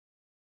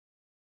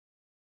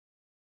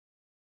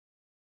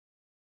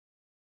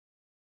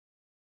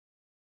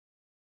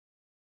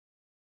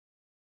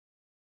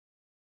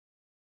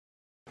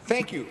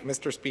Thank you,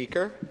 Mr.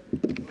 Speaker.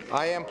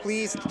 I am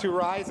pleased to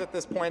rise at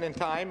this point in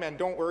time, and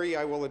don't worry,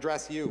 I will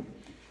address you.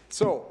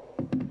 So,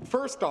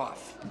 first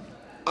off,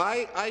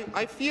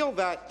 I feel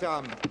that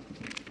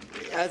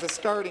as a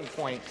starting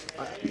point,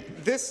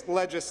 this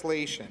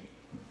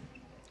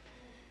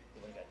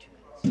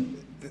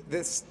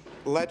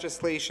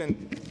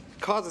legislation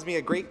causes me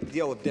a great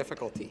deal of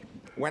difficulty.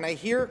 When I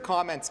hear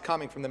comments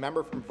coming from the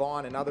member from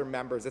Vaughan and other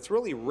members, it's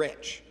really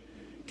rich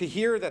to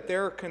hear that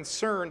they're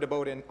concerned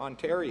about in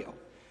Ontario.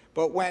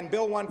 But when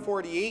Bill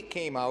 148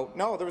 came out,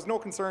 no, there was no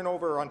concern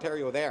over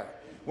Ontario there.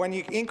 When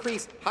you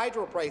increase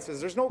hydro prices,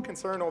 there's no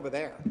concern over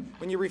there.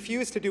 When you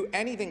refuse to do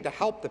anything to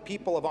help the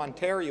people of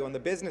Ontario and the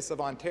business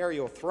of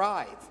Ontario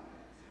thrive,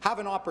 have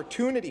an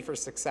opportunity for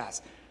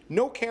success,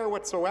 no care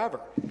whatsoever.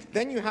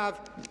 Then you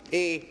have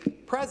a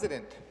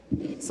president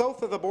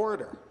south of the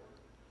border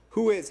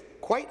who is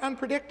quite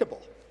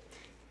unpredictable.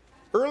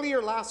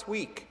 Earlier last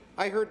week,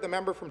 I heard the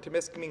member from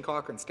Timiskaming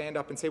Cochrane stand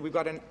up and say we've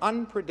got an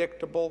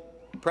unpredictable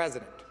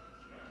president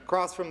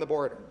across from the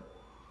border.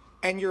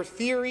 And your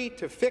theory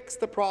to fix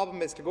the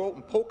problem is to go out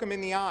and poke him in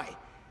the eye.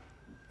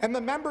 And the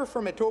member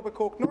from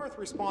Etobicoke North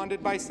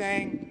responded by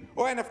saying,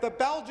 oh, and if the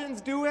Belgians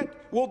do it,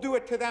 we'll do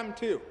it to them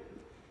too.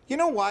 You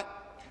know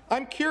what?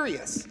 I'm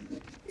curious.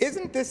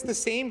 Isn't this the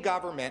same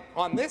government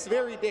on this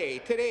very day,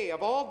 today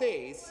of all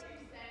days,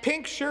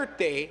 Pink Shirt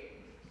Day,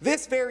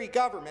 this very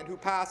government who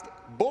passed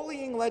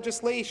bullying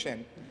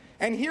legislation,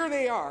 and here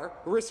they are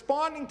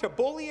responding to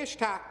bullyish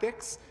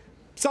tactics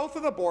south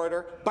of the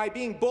border by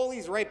being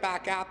bullies right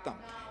back at them.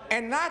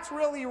 And that's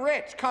really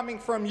rich coming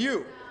from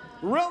you.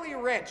 Really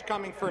rich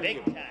coming from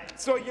you.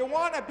 So you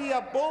want to be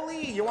a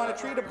bully, you want to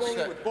treat a bully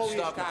with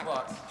bullyish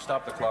tactics.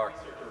 Stop the clock.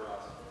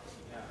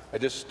 I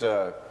just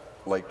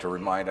like to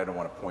remind, I don't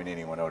want to point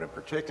anyone out in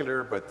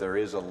particular, but there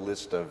is a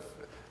list of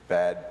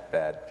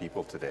bad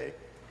people today.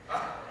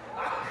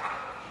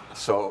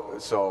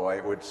 So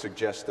I would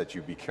suggest that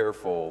you be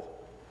careful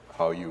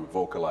how you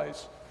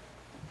vocalize.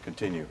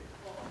 Continue.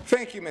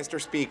 Thank you, Mr.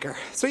 Speaker.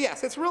 So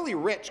yes, it's really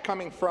rich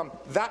coming from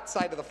that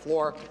side of the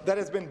floor that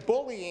has been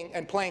bullying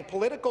and playing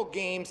political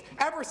games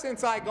ever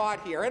since I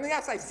got here. And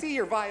yes, I see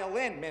your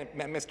violin,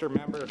 Mr.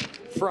 Member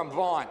from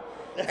Vaughan.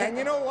 And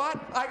you know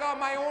what? I got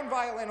my own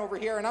violin over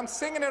here, and I'm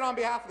singing it on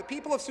behalf of the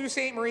people of Sault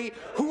Ste. Marie,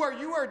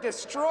 you are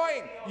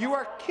destroying, you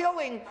are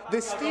killing the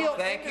steel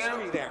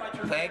industry there.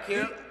 Thank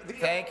you.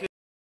 Thank you.